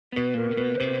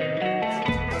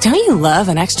you love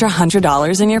an extra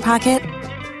 $100 in your pocket?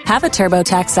 Have a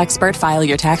TurboTax expert file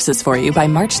your taxes for you by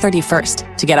March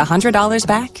 31st to get $100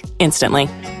 back instantly.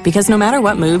 Because no matter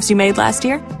what moves you made last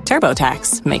year,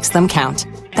 TurboTax makes them count.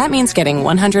 That means getting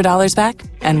 $100 back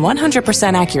and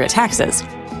 100% accurate taxes,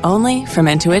 only from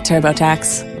Intuit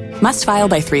TurboTax. Must file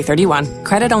by 3/31.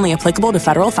 Credit only applicable to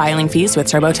federal filing fees with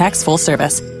TurboTax full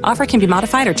service. Offer can be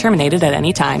modified or terminated at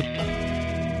any time.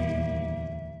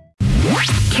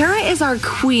 Kara is our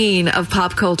queen of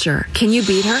pop culture. Can you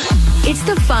beat her? It's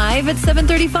the 5 at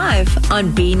 7:35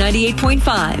 on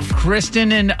B98.5.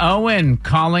 Kristen and Owen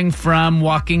calling from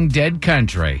Walking Dead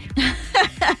country.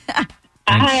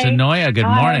 And Hi. Sonoya, good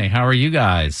morning. How are you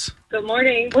guys? Good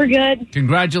morning. We're good.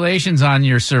 Congratulations on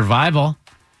your survival.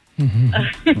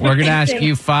 We're going to ask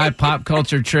you 5 pop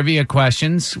culture trivia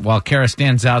questions. While Kara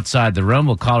stands outside the room,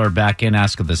 we'll call her back in,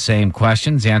 ask her the same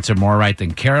questions. Answer more right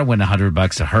than Kara, win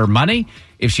 $100 of her money.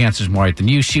 If she answers more right than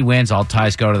you, she wins. All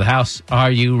ties go to the house.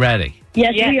 Are you ready?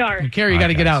 Yes, we are. Kara, you got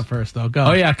to get out first, though. Go.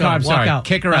 Oh, yeah, Go. I'm Walk sorry. out.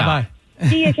 Kick her out. Bye-bye.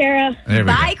 See you, Kara. There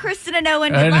we Bye, go. Kristen and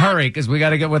Owen. And Goodbye. hurry, because we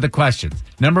got to get with the questions.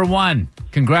 Number 1,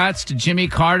 congrats to Jimmy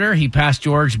Carter. He passed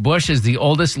George Bush as the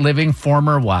oldest living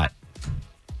former what?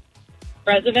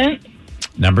 President.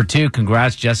 Number 2,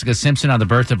 congrats Jessica Simpson on the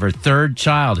birth of her 3rd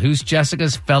child. Who's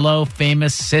Jessica's fellow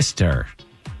famous sister?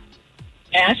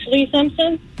 Ashley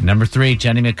Simpson. Number 3,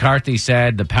 Jenny McCarthy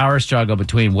said the power struggle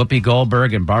between Whoopi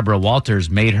Goldberg and Barbara Walters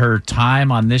made her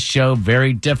time on this show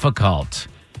very difficult.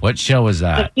 What show was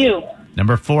that? You.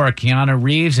 Number 4, Keanu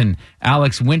Reeves and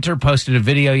Alex Winter posted a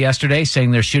video yesterday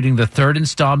saying they're shooting the 3rd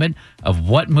installment of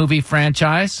what movie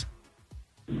franchise?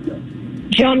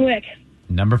 John Wick.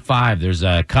 Number 5, there's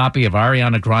a copy of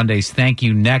Ariana Grande's Thank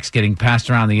You Next getting passed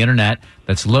around the internet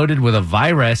that's loaded with a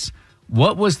virus.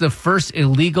 What was the first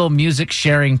illegal music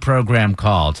sharing program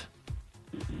called?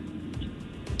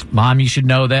 Mom, you should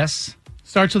know this.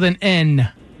 Starts with an N.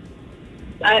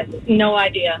 No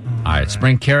idea. All right, let's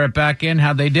bring Carrot back in.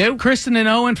 How'd they do? Kristen and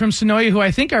Owen from Sonoya, who I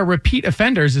think are repeat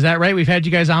offenders. Is that right? We've had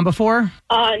you guys on before?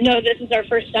 No, this is our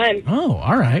first time. Oh,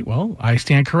 all right. Well, I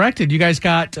stand corrected. You guys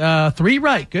got 3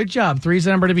 right. Good job. 3's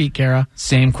the number to beat, Kara.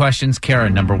 Same questions, Kara.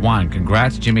 Number 1,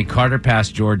 congrats. Jimmy Carter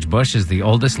passed George Bush as the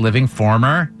oldest living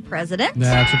former President.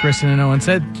 That's what Kristen and Owen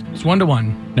said. It's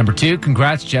 1-1. Number 2,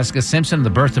 congrats Jessica Simpson on the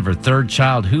birth of her 3rd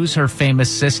child. Who's her famous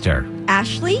sister?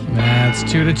 Ashley. That's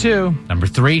 2-2. Number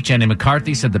 3, Jenny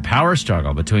McCarthy said the power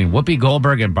struggle between Whoopi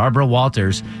Goldberg and Barbara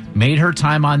Walters made her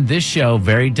time on this show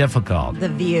very difficult. The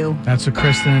View. That's what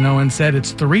Kristen and Owen said.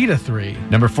 It's 3-3.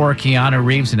 Number 4, Keanu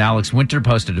Reeves and Alex Winter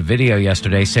posted a video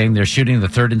yesterday saying they're shooting the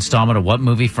 3rd installment of what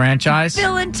movie franchise?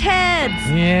 Bill and Ted.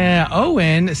 Yeah,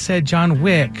 Owen said John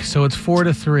Wick, so it's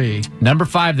 4-3. Number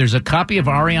 5, there's a copy of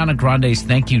Ariana Grande's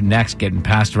Thank You Next getting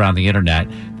passed around the internet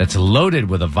that's loaded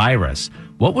with a virus.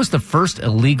 What was the first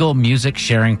illegal music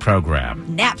sharing program?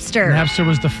 Napster. Napster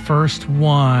was the first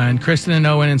one. Kristen and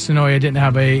Owen and Sonoya didn't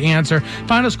have a answer.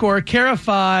 Final score, Kara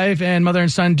 5 and mother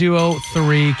and son duo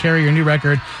 3. Kara, your new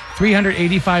record,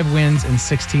 385 wins and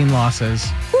 16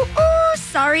 losses. Ooh,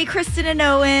 sorry, Kristen and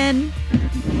Owen.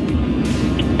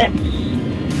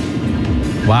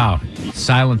 Wow,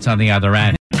 silence on the other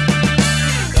end.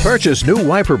 Purchase new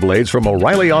wiper blades from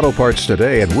O'Reilly Auto Parts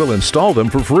today and we'll install them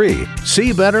for free.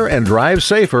 See better and drive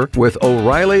safer with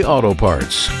O'Reilly Auto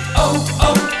Parts. Oh,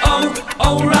 oh,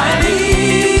 oh,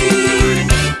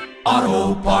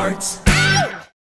 O'Reilly Auto Parts.